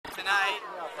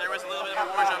was a little bit of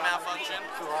erosion malfunction.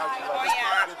 Oh This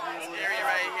yeah. part, this area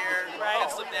right here, Right. it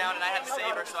slipped down, and I had to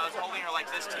save her, so I was holding her like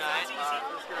this tonight.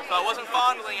 So I wasn't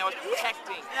fondling, I was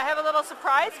protecting. I have a little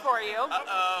surprise for you.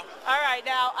 Uh-oh. All right,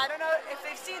 now, I don't know if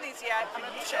they've seen these yet. I'm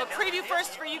going to show a preview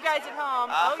first for you guys at home.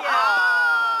 Oh,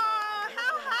 yeah.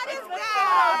 How hot is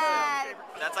that?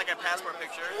 That's like a passport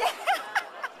picture.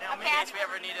 In case we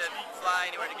ever need to fly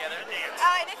anywhere together.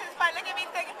 Oh, this is fun. Look at me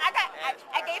singing.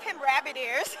 I gave him rabbit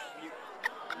ears.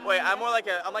 Wait, I'm more like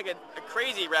I'm like a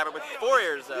crazy rabbit with 4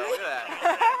 ears though. Look at that.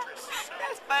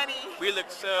 That's funny. You look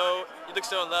so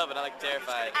in love, and I'm like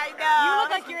terrified. I know. You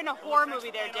look like you're in a horror movie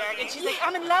there, Derek. And she's like,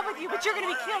 I'm in love with you, but you're going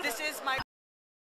to be killed. This is my